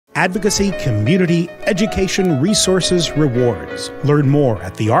advocacy, community, education, resources, rewards. Learn more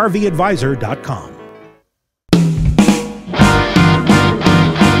at thervadvisor.com.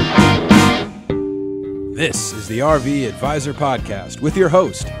 This is the RV Advisor Podcast with your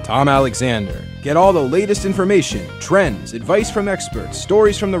host, Tom Alexander. Get all the latest information, trends, advice from experts,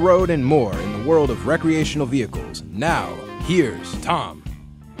 stories from the road, and more in the world of recreational vehicles. Now, here's Tom.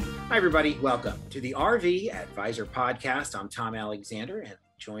 Hi, everybody. Welcome to the RV Advisor Podcast. I'm Tom Alexander, and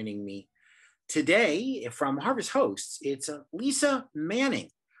joining me today from Harvest Hosts, it's Lisa Manning.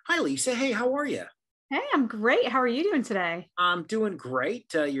 Hi, Lisa. Hey, how are you? Hey, I'm great. How are you doing today? I'm doing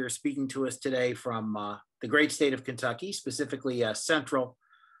great. You're speaking to us today from the great state of Kentucky, specifically central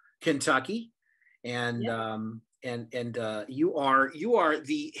Kentucky, and you are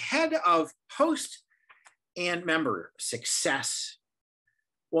the head of host and member success.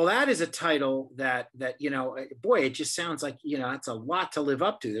 Well, that is a title that boy, it just sounds like it's a lot to live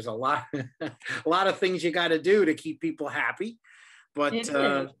up to. There's a lot of things you got to do to keep people happy. But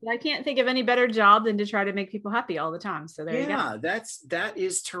I can't think of any better job than to try to make people happy all the time. So there you go. Yeah, that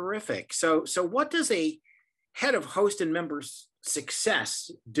is terrific. So what does a head of host and members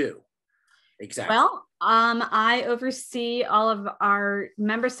success do? Exactly. Well, I oversee all of our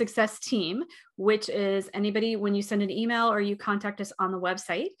member success team, which is anybody, when you send an email or you contact us on the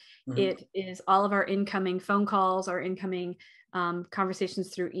website, It is all of our incoming phone calls, our incoming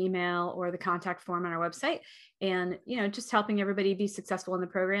conversations through email or the contact form on our website. And, just helping everybody be successful in the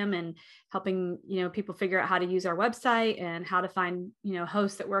program and helping, people figure out how to use our website and how to find,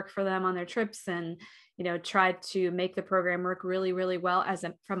 hosts that work for them on their trips and, try to make the program work really, really well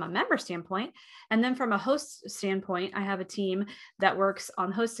from a member standpoint. And then from a host standpoint, I have a team that works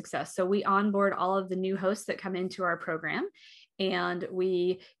on host success. So we onboard all of the new hosts that come into our program, and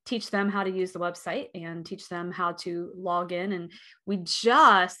we teach them how to use the website and teach them how to log in. And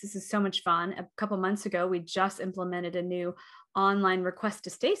this is so much fun. A couple months ago, we just implemented a new online request to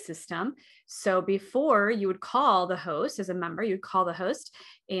stay system. So before, you would call the host as a member, you'd call the host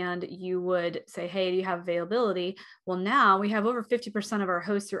and you would say, hey, do you have availability? Well, now we have over 50% of our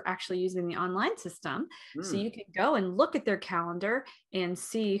hosts who are actually using the online system. So you can go and look at their calendar and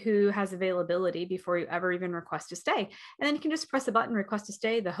see who has availability before you ever even request to stay. And then you can just press a button, request to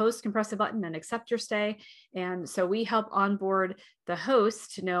stay. The host can press a button and accept your stay. And so we help onboard the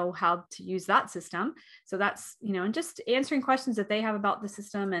host to know how to use that system. So that's, and just answering questions that they have about the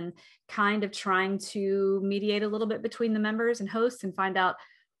system and kind of trying to mediate a little bit between the members and hosts and find out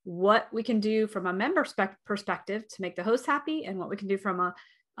what we can do from a member perspective to make the host happy and what we can do from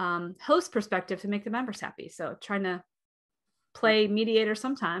a host perspective to make the members happy. So trying to play mediator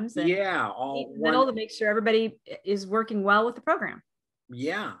sometimes and middle to make sure everybody is working well with the program.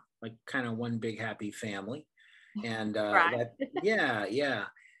 Yeah, like kind of one big happy family. And right.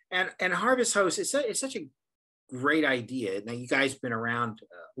 And Harvest Host is such a great idea. Now you guys have been around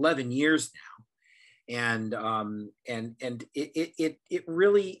 11 years now. And it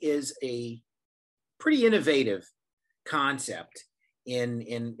really is a pretty innovative concept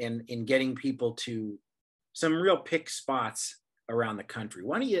in getting people to some real pick spots around the country.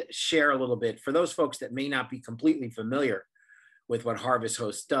 Why don't you share a little bit for those folks that may not be completely familiar with what Harvest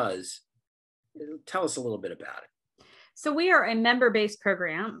Host does? Tell us a little bit about it. So we are a member-based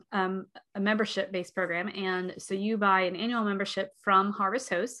program, a membership-based program. And so you buy an annual membership from Harvest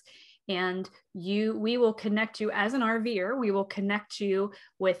Hosts, and we will connect you as an RVer. We will connect you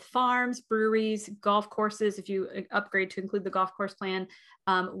with farms, breweries, golf courses, if you upgrade to include the golf course plan,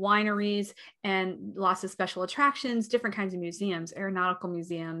 wineries, and lots of special attractions, different kinds of museums, aeronautical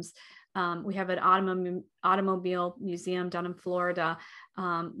museums. We have an automobile museum down in Florida.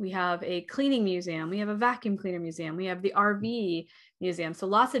 We have a cleaning museum. We have a vacuum cleaner museum. We have the RV museum. So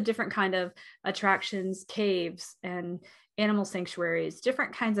lots of different kind of attractions, caves, and animal sanctuaries,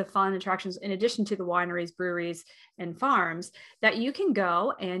 different kinds of fun attractions, in addition to the wineries, breweries, and farms that you can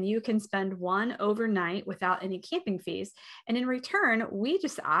go and you can spend one overnight without any camping fees. And in return, we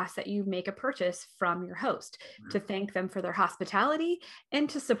just ask that you make a purchase from your host to thank them for their hospitality and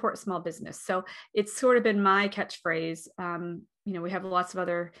to support small business. So it's sort of been my catchphrase. We have lots of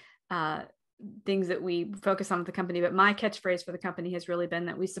other things that we focus on at the company, but my catchphrase for the company has really been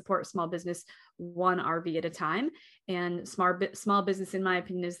that we support small business one RV at a time. And small business, in my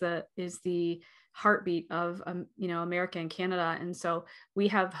opinion, is the heartbeat of America and Canada. And so we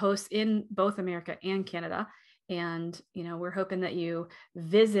have hosts in both America and Canada. And we're hoping that you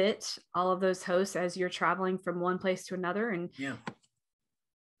visit all of those hosts as you're traveling from one place to another. And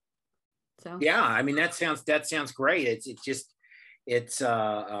so I mean, that sounds great. It's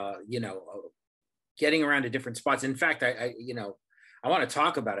getting around to different spots. In fact, I want to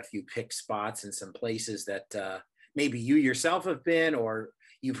talk about a few pick spots and some places that maybe you yourself have been, or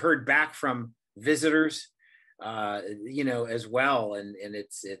you've heard back from visitors, as well. And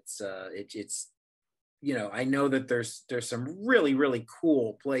it's I know that there's some really, really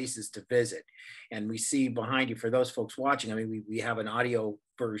cool places to visit. And we see behind you, for those folks watching, I mean, we have an audio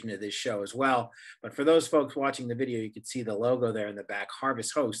version of this show as well, but for those folks watching the video, you can see the logo there in the back,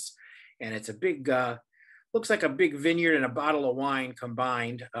 Harvest Hosts. And it's a big, looks like a big vineyard and a bottle of wine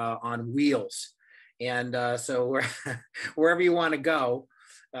combined on wheels. And so wherever you want to go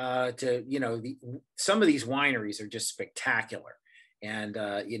some of these wineries are just spectacular. And,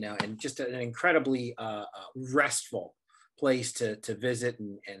 and just an incredibly restful place to visit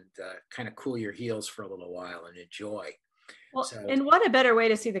and kind of cool your heels for a little while and enjoy. Well, and what a better way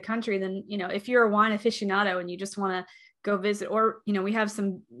to see the country than, if you're a wine aficionado and you just want to go visit, or, we have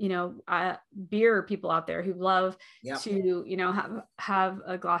some, beer people out there who love to, have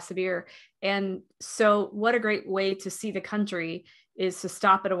a glass of beer. And so what a great way to see the country is to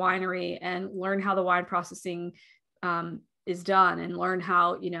stop at a winery and learn how the wine processing is done, and learn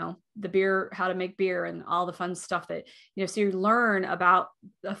how, how to make beer and all the fun stuff that, so you learn about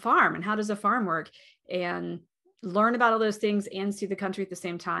a farm and how does a farm work, and learn about all those things and see the country at the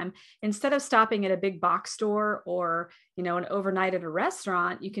same time. Instead of stopping at a big box store or, an overnight at a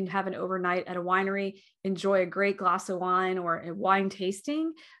restaurant, you can have an overnight at a winery, enjoy a great glass of wine or a wine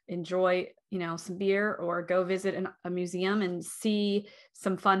tasting, enjoy, some beer, or go visit a museum and see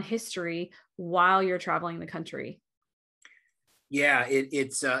some fun history while you're traveling the country. Yeah,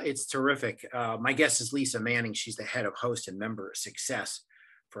 it's terrific. My guest is Lisa Manning. She's the head of host and member success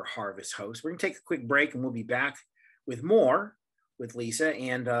for Harvest Host. We're gonna take a quick break and we'll be back with more with Lisa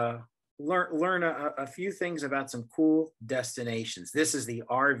and learn a few things about some cool destinations. This is the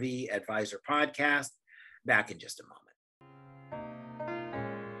RV Advisor Podcast. Back in just a moment.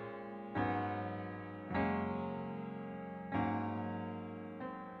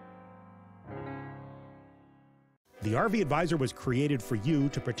 The RV Advisor was created for you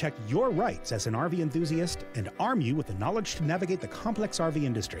to protect your rights as an RV enthusiast and arm you with the knowledge to navigate the complex RV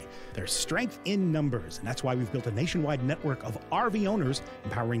industry. There's strength in numbers, and that's why we've built a nationwide network of RV owners,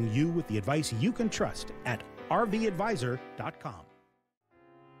 empowering you with the advice you can trust at rvadvisor.com.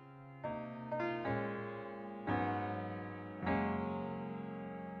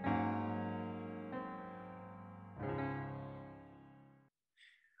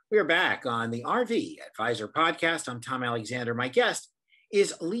 We are back on the RV Advisor Podcast. I'm Tom Alexander. My guest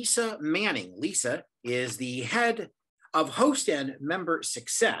is Lisa Manning. Lisa is the head of host and member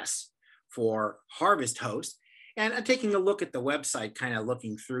success for Harvest Host. And I'm taking a look at the website, kind of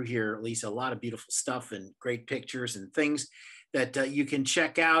looking through here, Lisa, a lot of beautiful stuff and great pictures and things that you can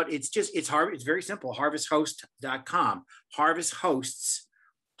check out. It's very simple, harvesthost.com, harvesthosts,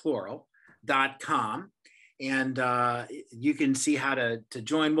 plural.com. And you can see how to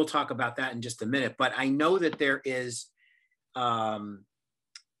join. We'll talk about that in just a minute. But I know that there is,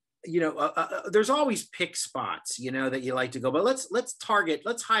 there's always pick spots, that you like to go. But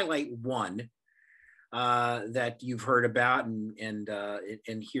let's highlight one that you've heard about and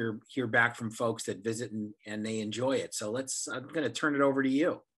hear back from folks that visit and they enjoy it. So I'm going to turn it over to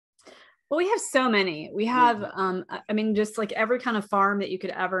you. Well, we have so many. We have, just like every kind of farm that you could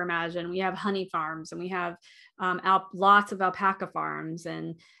ever imagine. We have honey farms, and we have lots of alpaca farms,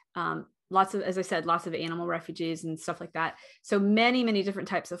 and lots of animal refuges and stuff like that. So many, many different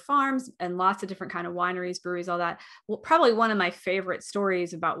types of farms and lots of different kind of wineries, breweries, all that. Well, probably one of my favorite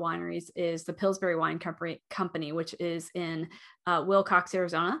stories about wineries is the Pillsbury Wine Company, which is in Willcox,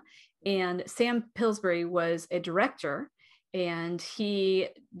 Arizona. And Sam Pillsbury was a director, and he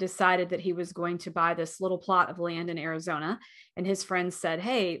decided that he was going to buy this little plot of land in Arizona. And his friends said,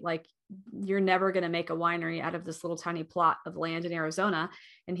 hey, like, you're never going to make a winery out of this little tiny plot of land in Arizona.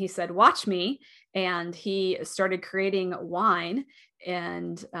 And he said, watch me. And he started creating wine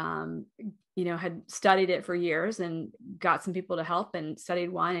and, had studied it for years and got some people to help and studied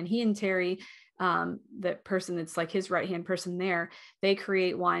wine. And he and Terry, the person that's like his right-hand person there, they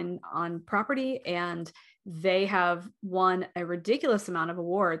create wine on property, and they have won a ridiculous amount of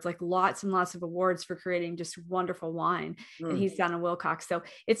awards, like lots and lots of awards for creating just wonderful wine. And he's down in Willcox. So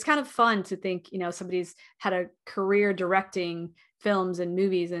it's kind of fun to think, somebody's had a career directing films and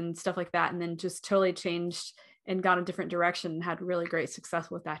movies and stuff like that, and then just totally changed and got a different direction and had really great success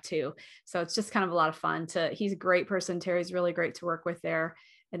with that too. So it's just kind of a lot of fun he's a great person. Terry's really great to work with there.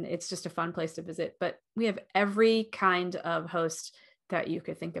 And it's just a fun place to visit. But we have every kind of host that you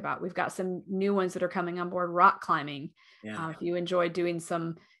could think about. We've got some new ones that are coming on board, rock climbing. Yeah. If you enjoy doing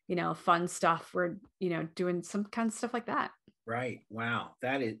some, fun stuff, we're, doing some kind of stuff like that. Right. Wow.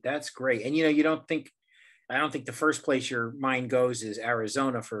 That's great. And you don't think, I don't think the first place your mind goes is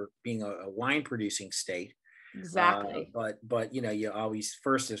Arizona for being a wine producing state. Exactly. But you always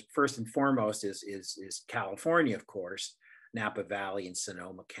first and foremost is California, of course, Napa Valley and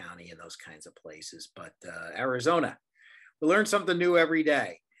Sonoma County and those kinds of places. But Arizona, we learn something new every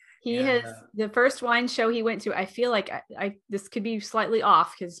day. He And, has the first wine show he went to. I feel like I this could be slightly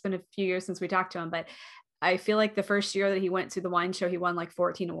off because it's been a few years since we talked to him, but I feel like the first year that he went to the wine show, he won like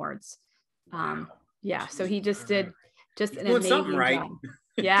 14 awards. wow. Yeah, so he just did just an Doing something amazing right. job.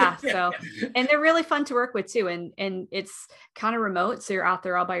 Yeah, so and they're really fun to work with too, and it's kind of remote, so you're out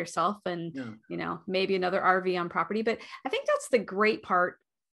there all by yourself, and maybe another RV on property. But I think that's the great part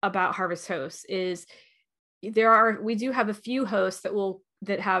about Harvest Hosts is we do have a few hosts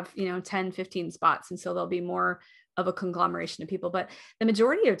that have 10, 15 spots, and so there'll be more of a conglomeration of people, but the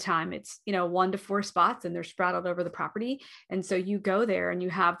majority of the time it's 1 to 4 spots and they're spread out over the property. And so you go there and you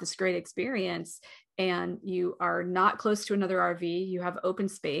have this great experience, and you are not close to another RV. You have open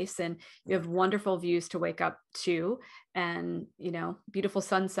space and you have wonderful views to wake up to, and beautiful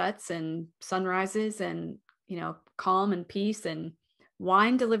sunsets and sunrises, and calm and peace and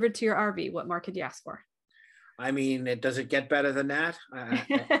wine delivered to your RV. What more could you ask for? I mean, does it get better than that?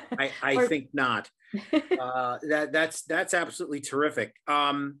 I think not. That's absolutely terrific.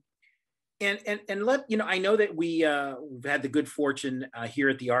 And I know that we've had the good fortune here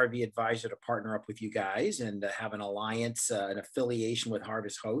at the RV Advisor to partner up with you guys and have an alliance, an affiliation with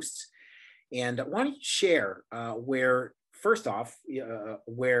Harvest Hosts. And why don't you share where, first off,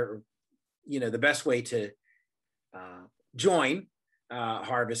 where the best way to join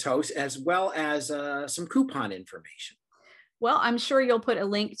Harvest Hosts, as well as some coupon information. Well, I'm sure you'll put a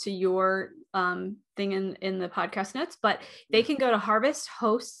link to your thing in the podcast notes, but they can go to Harvest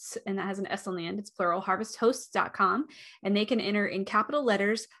Hosts, and that has an S on the end, it's plural, harvesthosts.com, and they can enter in capital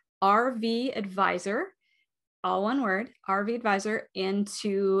letters RV Advisor, all one word, RV Advisor,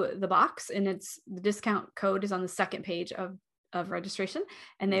 into the box, and the discount code is on the second page of registration,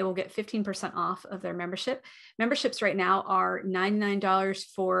 and they will get 15% off of their membership. Memberships right now are $99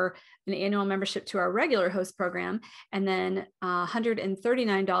 for an annual membership to our regular host program, and then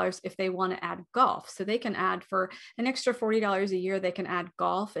 $139 if they want to add golf. So they can add for an extra $40 a year. They can add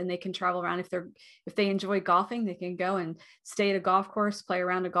golf, and they can travel around. If they enjoy golfing, they can go and stay at a golf course, play a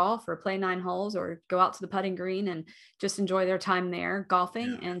round of golf, or play 9 holes, or go out to the putting green and just enjoy their time there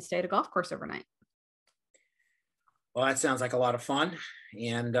golfing and stay at a golf course overnight. Well, that sounds like a lot of fun,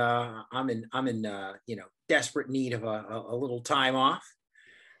 and I'm in desperate need of a little time off.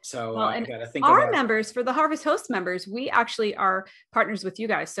 So I got to think our members, for the Harvest Host members, we actually are partners with you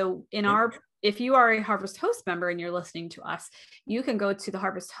guys. So if you are a Harvest Host member and you're listening to us, you can go to the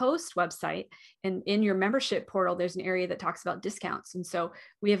Harvest Host website, and in your membership portal, there's an area that talks about discounts. And so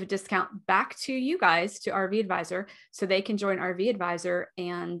we have a discount back to you guys, to RV Advisor, so they can join RV Advisor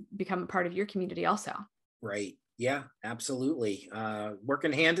and become a part of your community also. Right. Yeah, absolutely.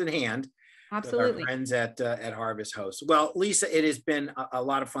 Working hand in hand. Absolutely. With our friends at Harvest Host. Well, Lisa, it has been a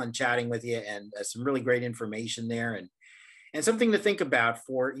lot of fun chatting with you, and some really great information there, and something to think about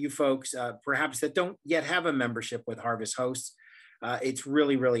for you folks, perhaps that don't yet have a membership with Harvest Hosts. It's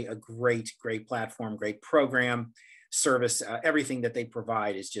really, really a great platform, great program, service. Everything that they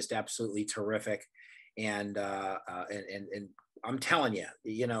provide is just absolutely terrific. And I'm telling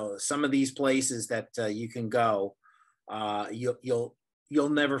you, some of these places that you can go, you'll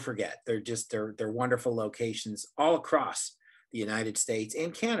never forget. They're wonderful locations all across the United States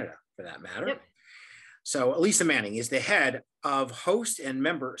and Canada, for that matter. Yep. So Lisa Manning is the head of host and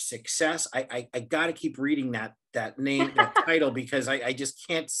member success. I got to keep reading that name, that title, because I just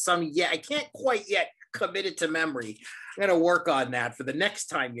can't I can't quite yet commit it to memory. I'm going to work on that for the next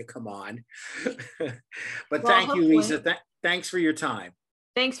time you come on. But thank you, Lisa. Thanks for your time.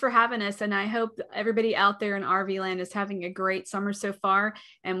 Thanks for having us. And I hope everybody out there in RV land is having a great summer so far.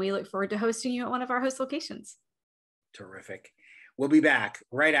 And we look forward to hosting you at one of our host locations. Terrific. We'll be back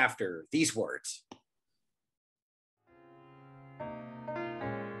right after these words.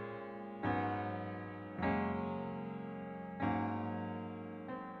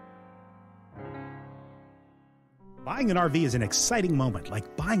 Buying an RV is an exciting moment,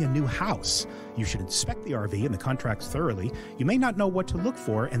 like buying a new house. You should inspect the RV and the contracts thoroughly. You may not know what to look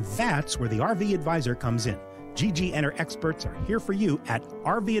for, and that's where the RV Advisor comes in. GG and her experts are here for you at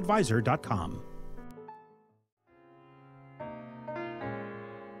rvadvisor.com.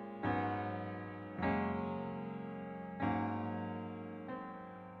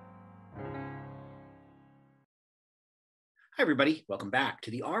 Hi, everybody. Welcome back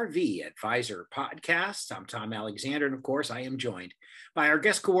to the RV Advisor Podcast. I'm Tom Alexander, and of course, I am joined by our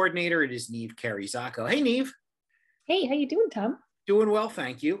guest coordinator. It is Neve Carey-Zacco. Hey, Neve. Hey, how you doing, Tom? Doing well,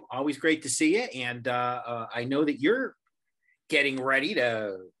 thank you. Always great to see you. And I know that you're getting ready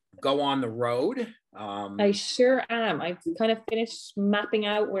to go on the road. I sure am. I've kind of finished mapping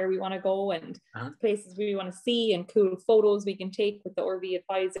out where we want to go and places we want to see and cool photos we can take with the RV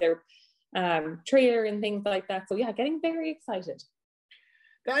Advisor trailer and things like that. So yeah, getting very excited.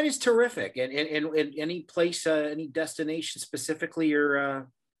 That is terrific. And any place, any destination specifically you're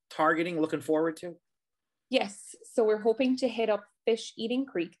targeting, looking forward to? Yes. So we're hoping to hit up Fish Eating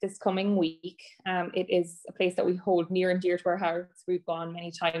Creek this coming week. It is a place that we hold near and dear to our hearts. We've gone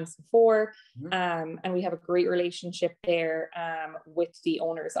many times before, and we have a great relationship there with the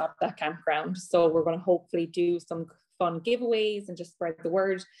owners of that campground. So we're going to hopefully do some fun giveaways and just spread the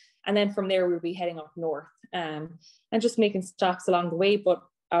word. And then from there, we'll be heading up north and just making stops along the way. But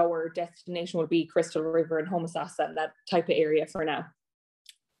our destination will be Crystal River and Homosassa and that type of area for now.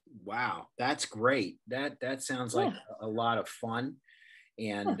 Wow, that's great. That sounds like a lot of fun.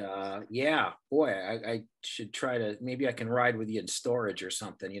 And yeah, boy, I should try to, maybe I can ride with you in storage or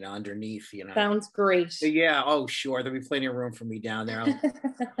something, underneath, Sounds great. Yeah. Oh, sure. There'll be plenty of room for me down there.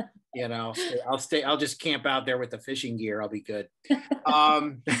 I'll just camp out there with the fishing gear. I'll be good.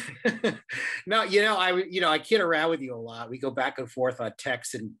 No, I kid around with you a lot. We go back and forth on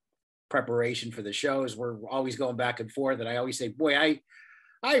text in preparation for the shows. We're always going back and forth. And I always say, boy,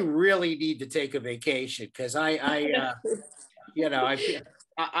 I really need to take a vacation because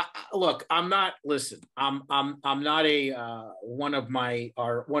look, I'm not a one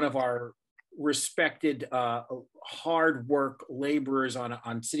of our respected hard work laborers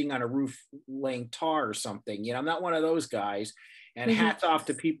on sitting on a roof laying tar or something. I'm not one of those guys. And hats off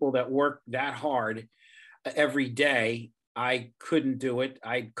to people that work that hard every day. I couldn't do it.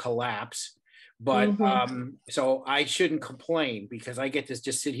 I'd collapse. But so I shouldn't complain because I get to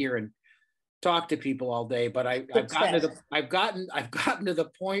just sit here and talk to people all day. But I've gotten to the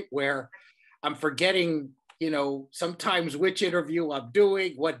point where I'm forgetting, sometimes which interview I'm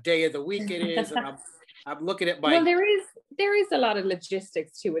doing, what day of the week it is, and I'm looking at my. Well, there is a lot of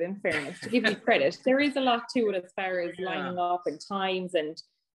logistics to it. In fairness, to give you credit, there is a lot to it as far as lining up and times and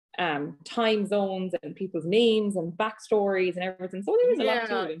time zones and people's names and backstories and everything. So there is a lot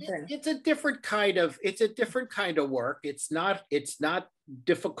to it. In fairness, it's a different kind of work. It's not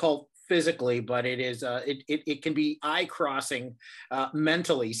difficult physically, but it is it can be eye-crossing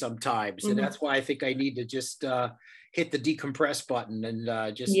mentally sometimes, and that's why I think I need to just hit the decompress button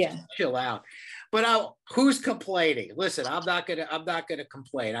and just chill out. But who's complaining? Listen, I'm not gonna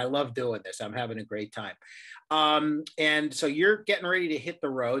complain. I love doing this. I'm having a great time. And so you're getting ready to hit the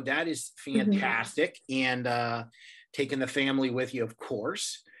road. That is fantastic, and taking the family with you, of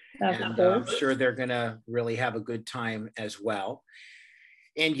course. And I'm sure they're gonna really have a good time as well.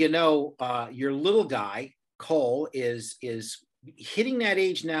 And your little guy Cole is hitting that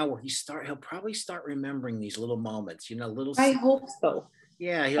age now where he'll probably start remembering these little moments. I hope so.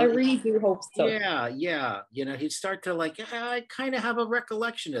 Yeah, I really do hope so. Yeah. He'd start to I kind of have a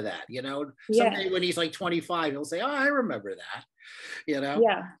recollection of that. Someday when he's like 25, he'll say, "Oh, I remember that."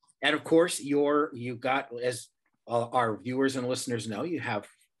 Yeah. And of course, you got, as our viewers and listeners know, you have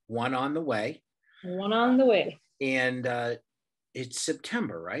one on the way. One on the way. And it's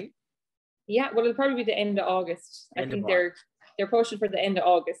September, right? Yeah. Well, it'll probably be the end of August. I think they're pushing for the end of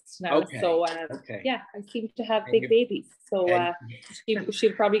August now. Okay. So yeah, I seem to have big babies. So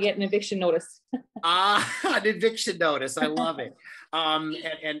she'll probably get an eviction notice. An eviction notice. I love it. And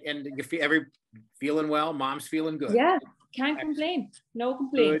you feeling well? Mom's feeling good. Yeah, can't complain. No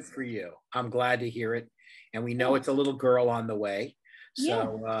complaints. Good for you. I'm glad to hear it. And we know it's a little girl on the way.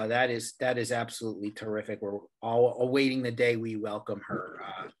 So that is absolutely terrific. We're all awaiting the day we welcome her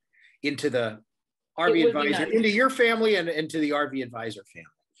into the RV Advisor, into your family and into the RV Advisor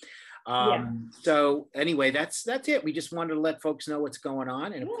family. So anyway, that's it. We just wanted to let folks know what's going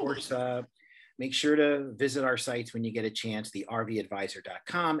on. And of course, make sure to visit our sites when you get a chance, the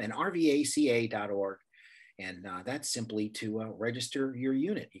rvadvisor.com and rvaca.org. And that's simply to register your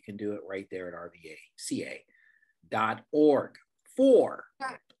unit. You can do it right there at rvaca.org. For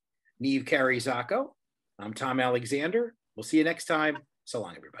Neve Carey-Zacco, I'm Tom Alexander. We'll see you next time. So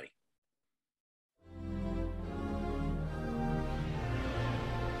long, everybody.